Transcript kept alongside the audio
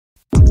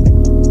What's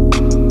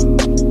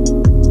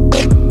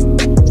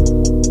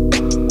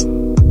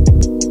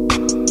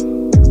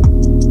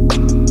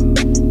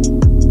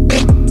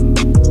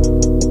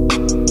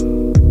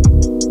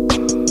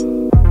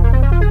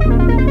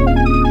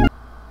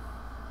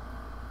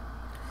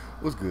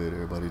good,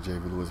 everybody?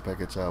 JV Lewis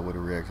back at y'all with a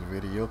reaction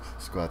video.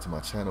 Subscribe to my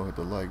channel, hit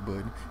the like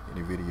button.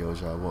 Any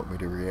videos y'all want me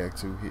to react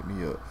to, hit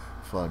me up.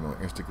 Follow me on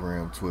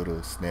Instagram, Twitter,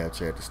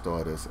 Snapchat, the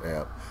Stardust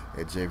app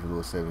at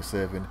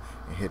JVLewis77, and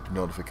hit the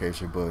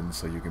notification button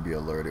so you can be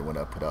alerted when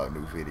I put out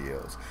new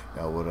videos.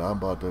 Now, what I'm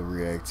about to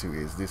react to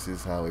is this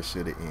is how it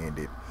should have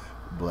ended,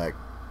 Black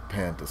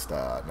Panther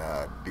style.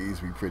 Now, these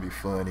be pretty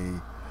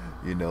funny,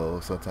 you know.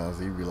 Sometimes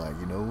you be like,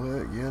 you know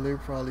what? Yeah, they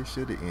probably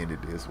should have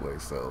ended this way.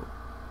 So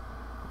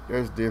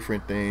there's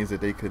different things that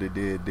they could have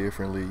did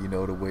differently, you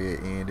know, the way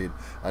it ended.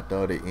 I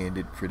thought it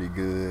ended pretty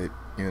good,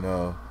 you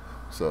know.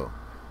 So,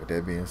 with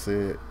that being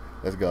said,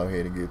 let's go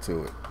ahead and get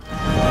to it.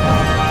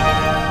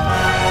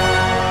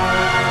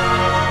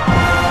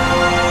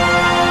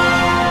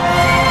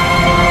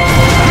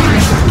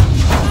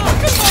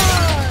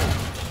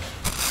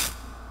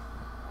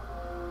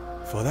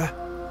 Father?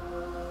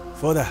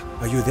 Father,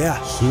 are you there?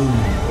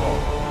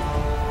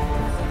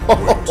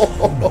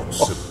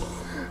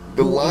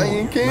 The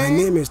Lion King? My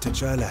name is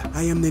T'Challa.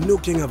 I am the new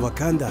king of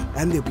Wakanda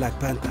and the Black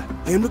Panther.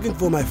 I am looking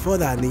for my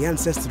father and the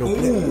ancestral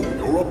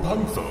you're a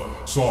panther.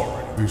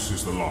 Sorry, this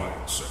is the lion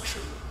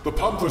section. The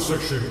panther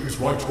section is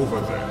right over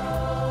there.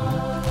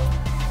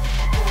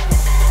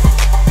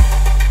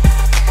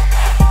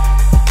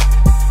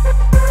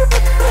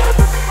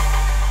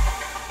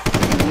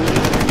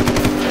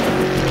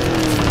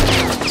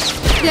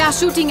 They are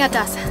shooting at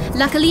us.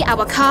 Luckily,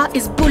 our car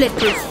is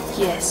bulletproof.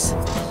 Yes.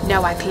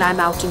 Now I climb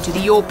out into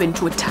the open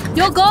to attack.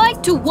 You're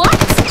going to what?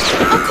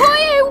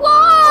 Okoye,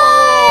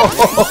 what?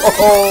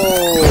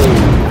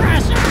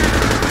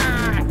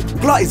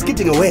 Claw is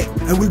getting away,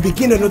 and we'll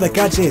begin another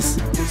car chase.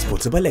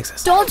 Sponsored by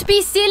Lexus. Don't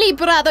be silly,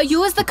 brother.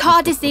 Use the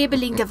car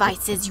disabling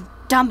devices, you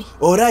dummy.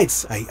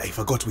 Alright, I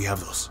forgot we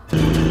have those.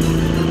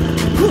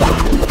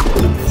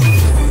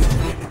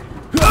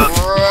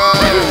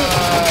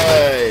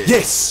 Right.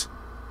 Yes!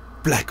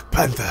 Black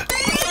Panther.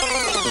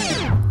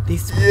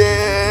 This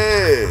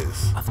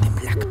Yes! of the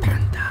Black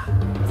Panther.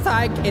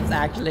 Psych, it's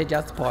actually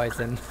just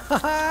poison.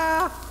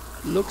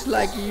 Looks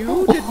like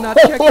you did not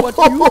check what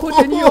you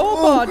put in your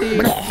body.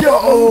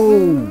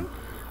 Yo!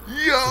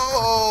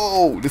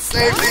 Yo! The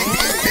same thing he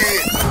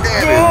did!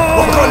 Damn it!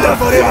 Wakanda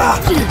forever!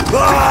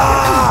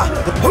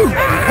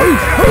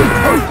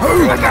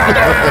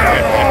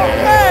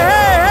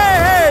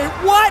 Hey!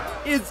 What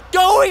is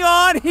going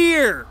on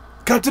here?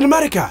 Captain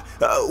America,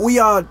 we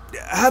are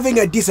having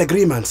a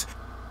disagreement.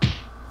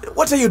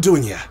 What are you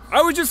doing here?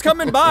 I was just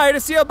coming by to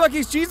see how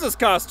Bucky's Jesus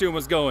costume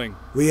was going.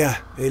 We are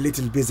a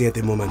little busy at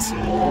the moment.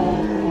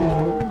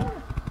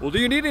 Well, do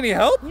you need any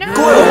help? No!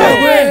 Go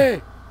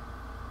away!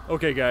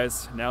 Okay,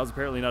 guys, now's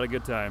apparently not a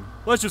good time.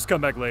 Let's just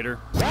come back later.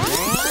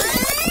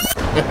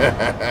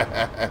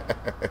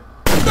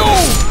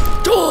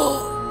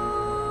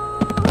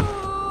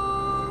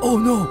 Oh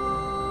no!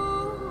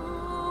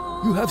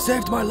 You have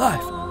saved my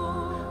life,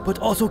 but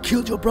also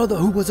killed your brother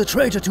who was a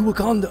traitor to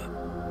Wakanda.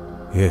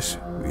 Yes,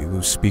 we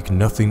will speak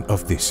nothing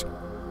of this.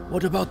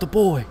 What about the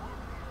boy?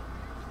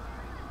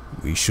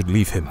 We should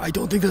leave him. I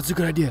don't think that's a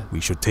good idea. We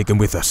should take him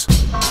with us.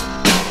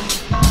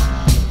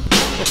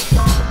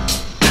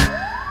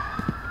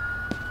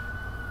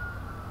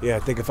 Yeah, I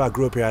think if I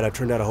grew up here, I'd have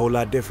turned out a whole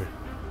lot different.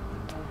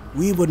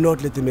 We would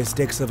not let the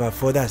mistakes of our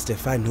fathers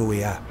define who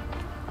we are.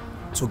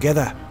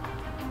 Together,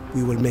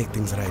 we will make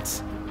things right.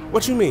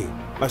 What you mean?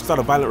 Like start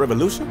a violent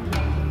revolution?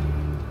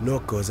 No,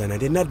 cousin, I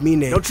did not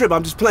mean it. Don't trip,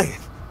 I'm just playing.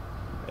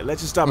 Hey,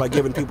 let's just start by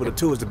giving people the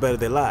tools to better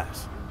their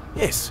lives.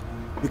 Yes,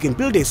 we can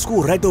build a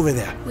school right over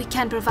there. We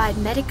can provide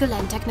medical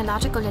and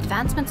technological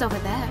advancements over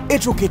there.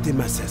 Educate the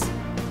masses,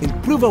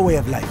 improve our way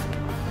of life,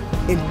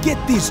 and get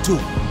these two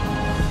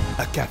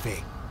a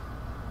cafe.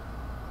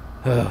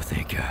 Oh,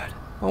 thank God.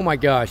 Oh my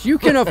gosh, you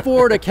can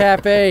afford a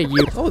cafe,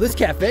 you... Oh, this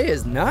cafe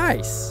is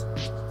nice.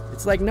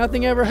 It's like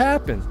nothing ever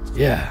happened.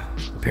 Yeah,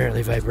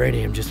 apparently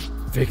vibranium just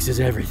fixes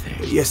everything.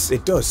 Yes,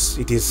 it does.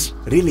 It is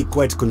really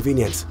quite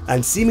convenient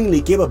and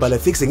seemingly capable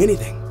of fixing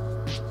anything.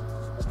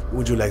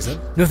 Would you like some?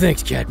 No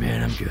thanks,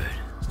 Catman, I'm good.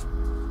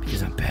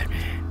 Because I'm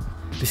Batman.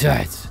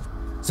 Besides,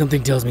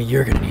 something tells me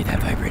you're gonna need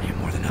that vibranium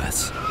more than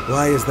us.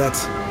 Why is that?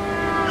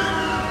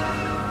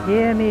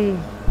 Hear me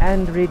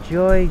and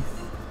rejoice.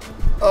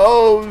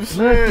 Oh, shit!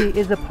 Mercy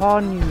is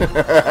upon you.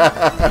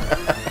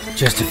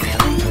 Just a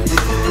feeling.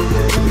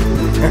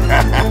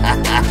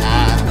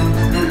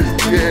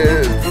 Yes!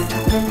 Yes!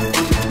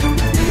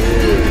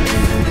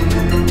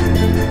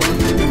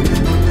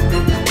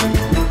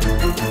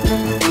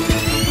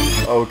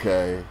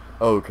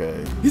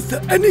 Okay. Is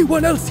there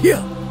anyone else here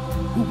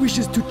who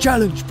wishes to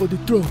challenge for the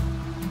throne?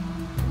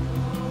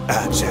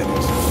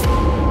 Challenge.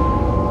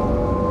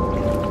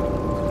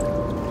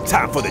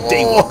 Time for the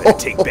Daywalker to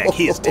take back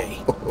his day.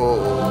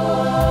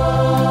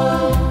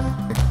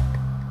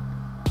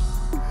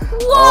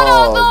 What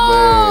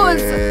are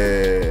those?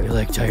 Man. You're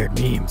like tired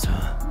memes,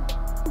 huh?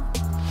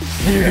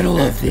 And you're gonna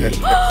love these.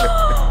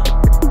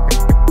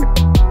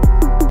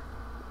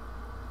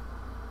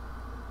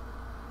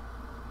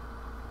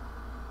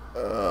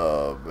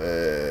 Oh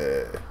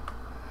man.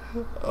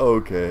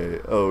 Okay.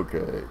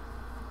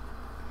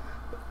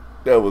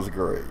 That was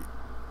great.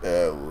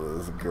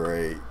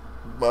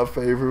 My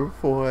favorite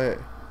part,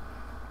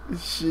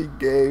 she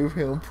gave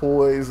him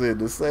poison.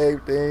 The same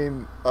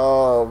thing.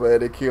 Oh man,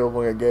 they killed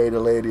when I gave the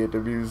lady at the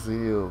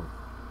museum.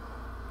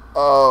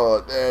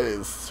 Oh, that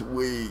is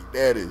sweet.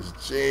 That is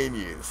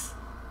genius.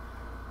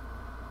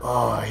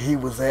 Oh, he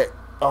was at.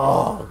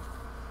 Oh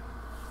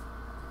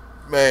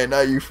man,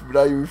 now you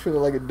feeling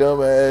like a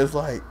dumbass.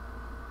 Like,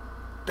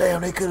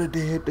 damn, they could have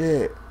did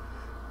that.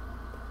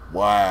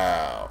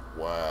 Wow.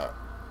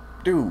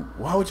 Dude,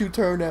 why would you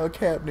turn down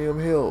Captain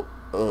help?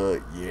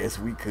 Yes,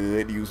 we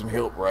could use some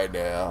help right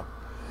now.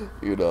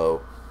 You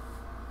know.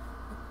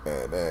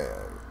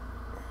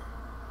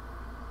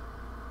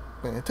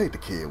 Man, take the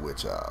kid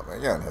with y'all,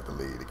 man. Y'all don't have to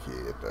leave the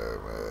kid there,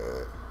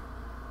 man.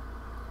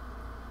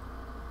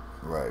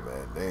 Right,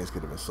 man. Things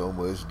could have been so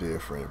much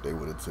different if they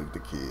would have took the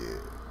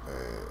kid,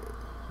 man.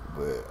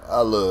 But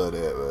I love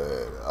that,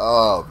 man.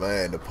 Oh,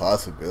 man, the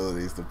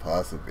possibilities.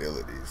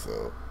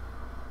 So,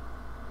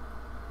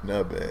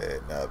 not bad.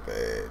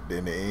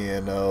 Then the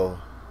end, though,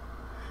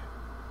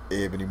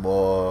 Ebony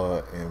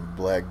Maw and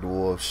Black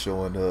Dwarf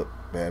showing up.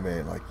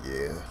 Man, like,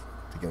 yeah,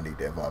 you gonna need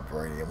that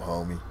vibranium,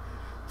 homie.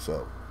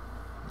 So,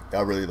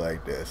 I really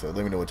like that. So,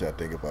 let me know what y'all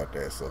think about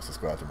that. So,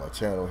 subscribe to my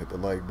channel, hit the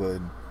like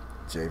button.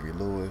 JV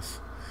Lewis.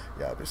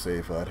 Y'all be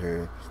safe out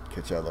here.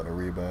 Catch y'all on the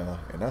rebound.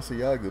 And I'll see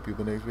y'all good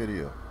people next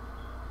video.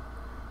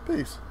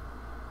 Peace.